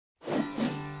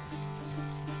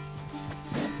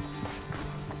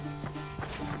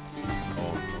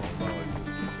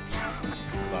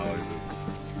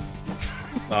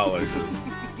not like this.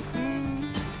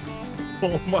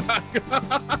 Oh my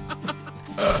god.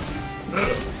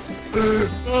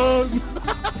 Oh, no.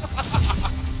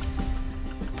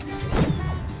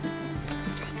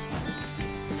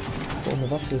 Onder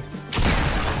was hij?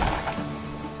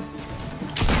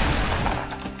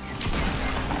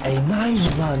 Hey,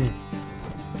 nice man!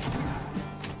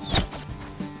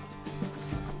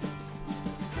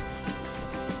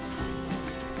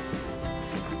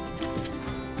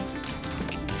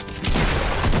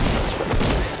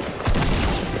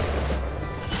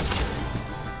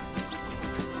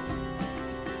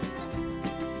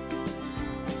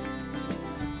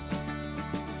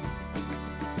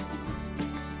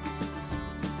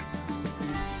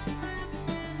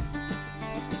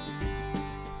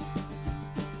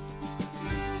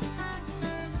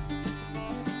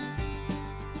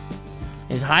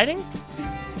 He's hiding?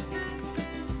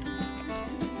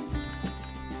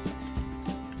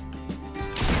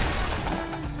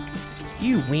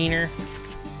 You wiener.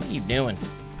 What are you doing?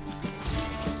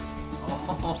 Oh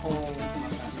my god.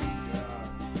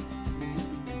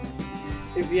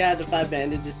 If you had the 5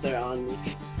 bandages, they're on me.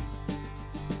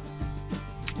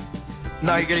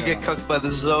 Now you're gonna get cooked by the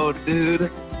zone, dude.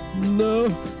 No.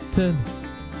 10,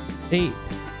 8,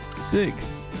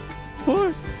 6,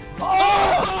 4.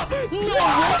 Oh!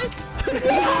 What?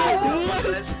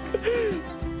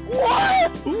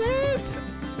 What? What?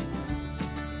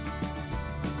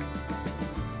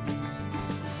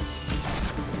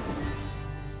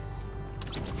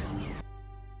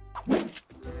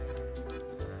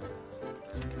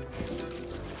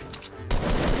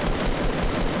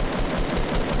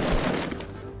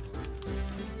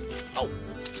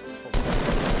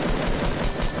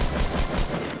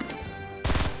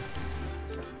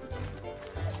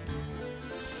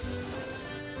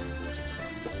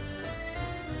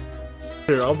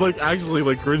 Here, I'm like actually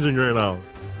like cringing right now.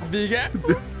 Big It's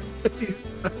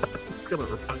gonna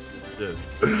rock shit.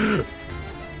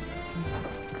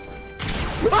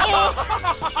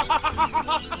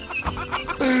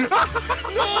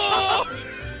 No!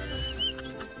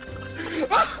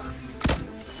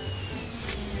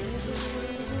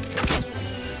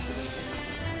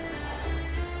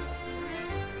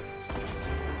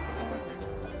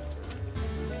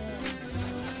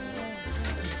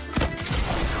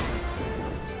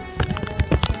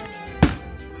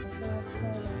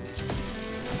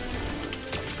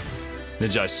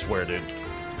 Ninja, I swear, dude.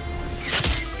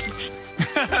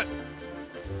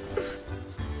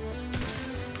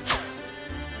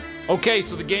 Okay,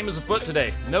 so the game is afoot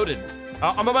today. Noted.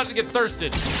 I'm about to get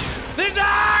thirsted. Ninja!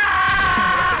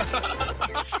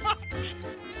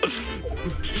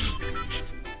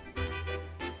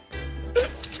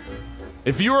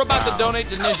 If you were about to donate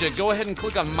to Ninja, go ahead and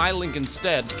click on my link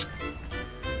instead.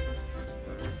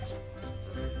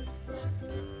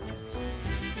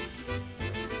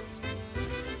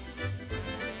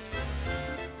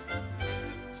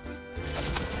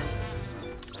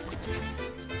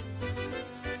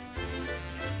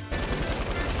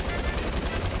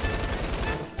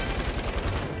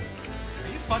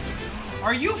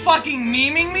 Are you fucking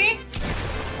memeing me?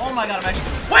 Oh my god, I'm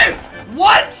actually. Wait!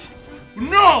 What?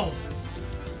 No!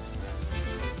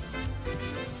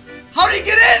 How did he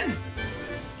get in?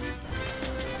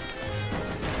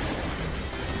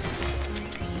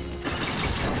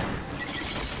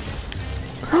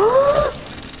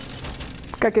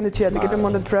 Kijk in de chat, ik heb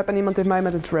iemand met een trap en iemand heeft mij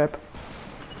met een trap.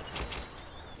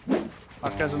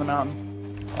 Last guy's in the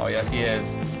mountain. Oh, yes, he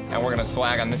is. And we're gonna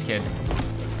swag on this kid.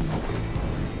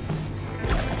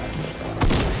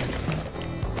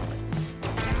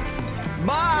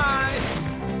 Bye!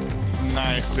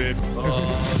 Nice, dude.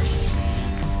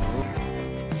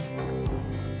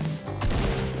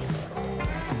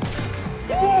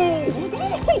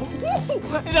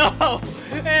 No!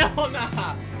 Hell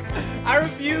nah! I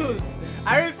refuse!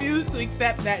 I refuse to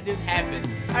accept that just happened.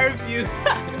 I refuse.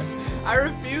 I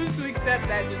refuse to accept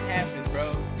that just happened,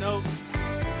 bro. Nope.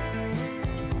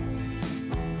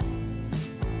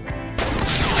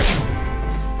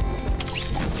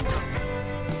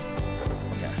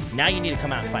 Okay. Now you need to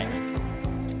come out and fight me.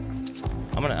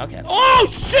 I'm gonna, okay. Oh,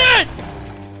 shit!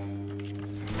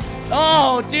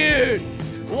 Oh, dude!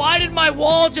 Why did my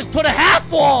wall just put a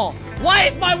half wall? Why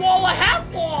is my wall a half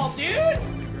wall, dude?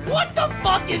 What the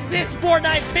fuck is this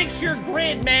Fortnite picture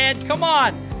grid, man? Come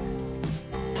on.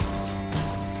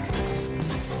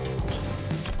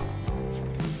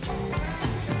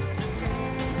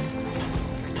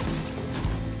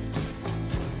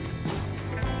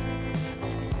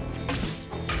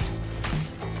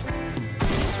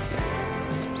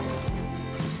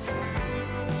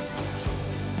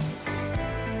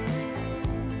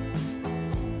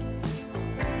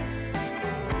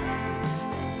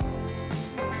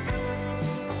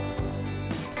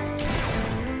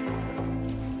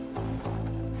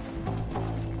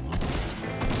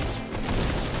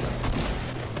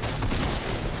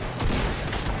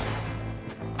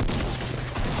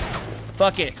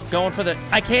 Fuck it. Going for the...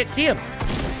 I can't see him.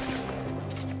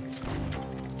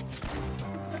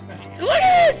 Look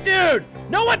at this, dude!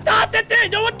 No one thought that this...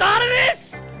 No one thought of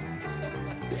this?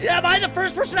 Am I the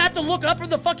first person to have to look up from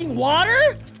the fucking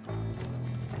water?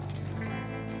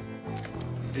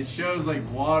 It shows like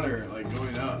water like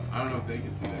going up. I don't know if they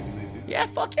can see that. Can they see that? Yeah,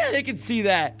 fuck yeah, they can see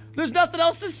that. There's nothing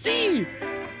else to see.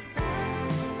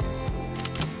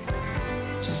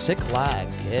 Sick lag,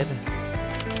 kid.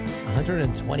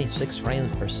 126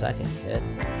 frames per second, kid.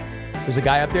 There's a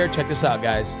guy up there. Check this out,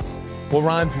 guys. What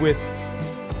rhymes with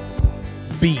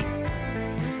beat?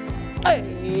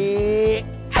 Hey,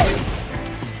 hey.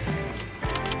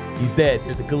 He's dead.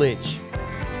 There's a glitch.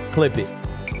 Clip it.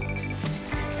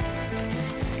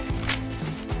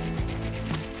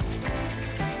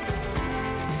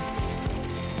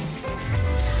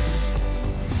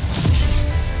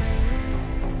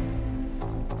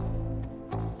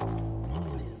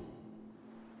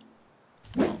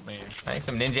 Right,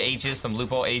 some ninja H's, some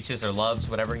loophole H's or loves,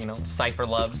 whatever, you know, cipher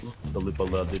loves. The loophole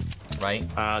loved it. Right?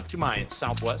 To my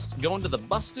southwest, going to the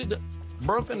busted,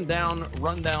 broken down,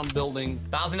 rundown building.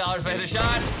 $1,000 if I hit a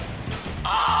shot.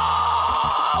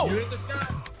 Oh! You hit the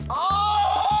shot.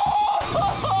 Oh!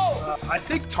 I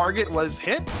think target was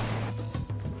hit.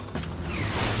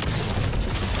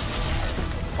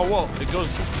 Oh, whoa, it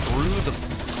goes through the...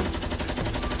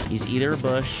 He's either a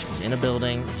bush, he's in a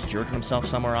building, he's jerking himself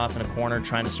somewhere off in a corner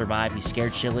trying to survive. He's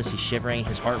scared shitless, he's shivering.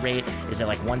 His heart rate is at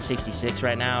like 166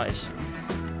 right now.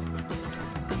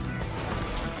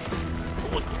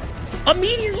 A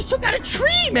meteor just took out a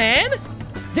tree, man!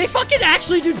 They fucking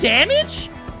actually do damage?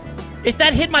 If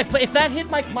that hit my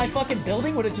fucking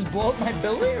building, would it just blow up my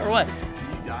building or what?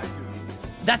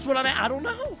 That's what I don't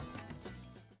know.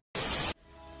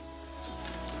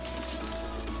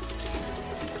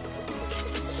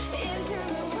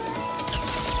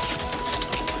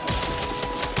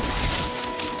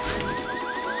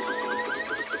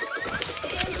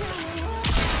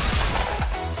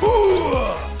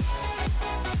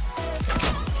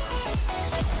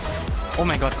 Oh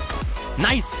mein Gott.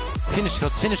 Nice. Finish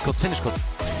kurz, finish kurz, finish kurz.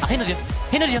 Ach, hinter dir.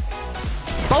 Hinter dir.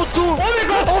 Bau zu. Oh mein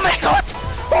Gott. Oh mein Gott.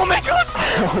 Oh mein Gott.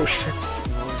 Oh shit.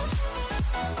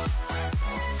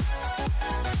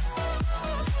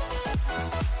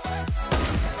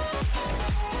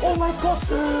 Oh mein Gott.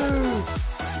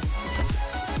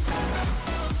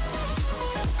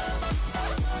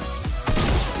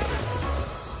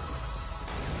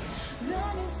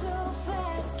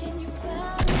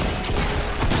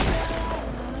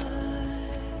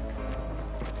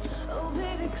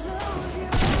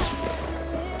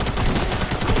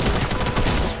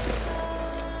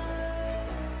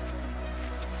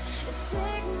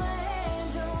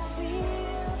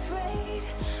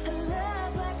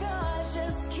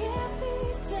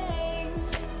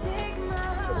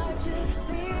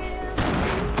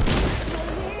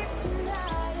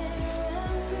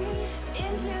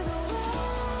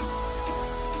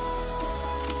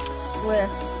 Where?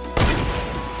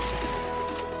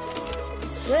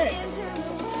 Where?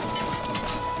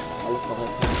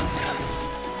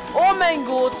 Oh mein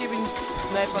Gott, ich bin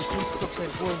Sniper Kunststoff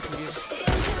sein Polen zu geben.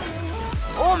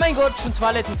 Oh mein Gott, schon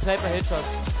zwei letzten Sniper Headshot.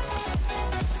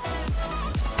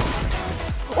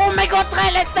 Oh mein Gott,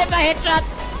 3 letzte Sniper Headshot.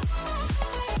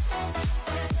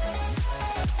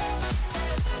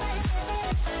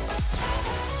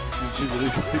 Did you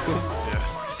really stick him? Yeah.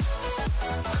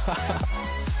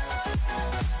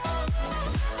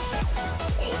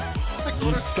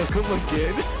 You stuck him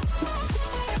again?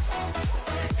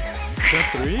 Is that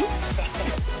 3?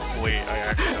 Wait, I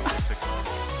actually have 6.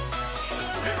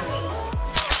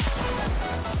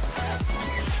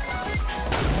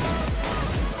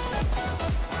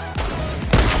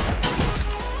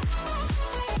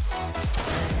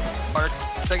 Mark,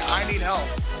 saying I need help.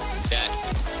 Chat,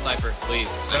 Cypher, please.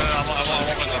 No, I won't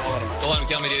let him. Don't let him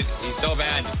kill me, dude. He's so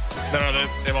bad. No,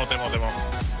 they won't.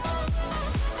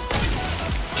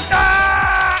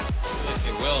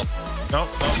 It will. No,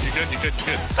 you're good.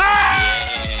 Yeah.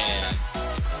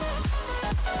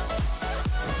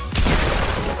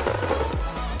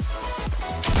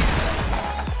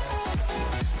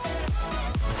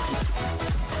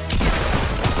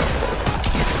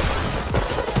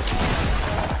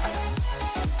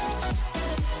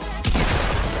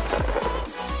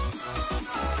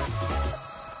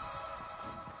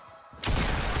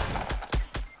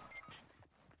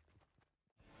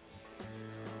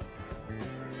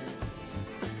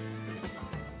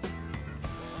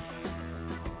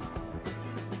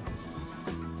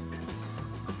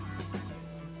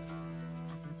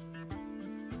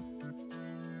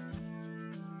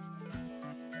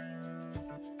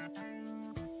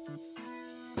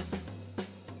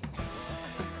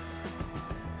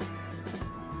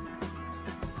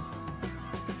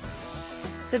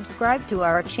 Subscribe to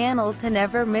our channel to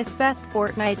never miss best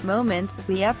Fortnite moments.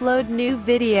 We upload new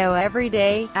video every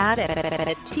day. At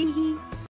it.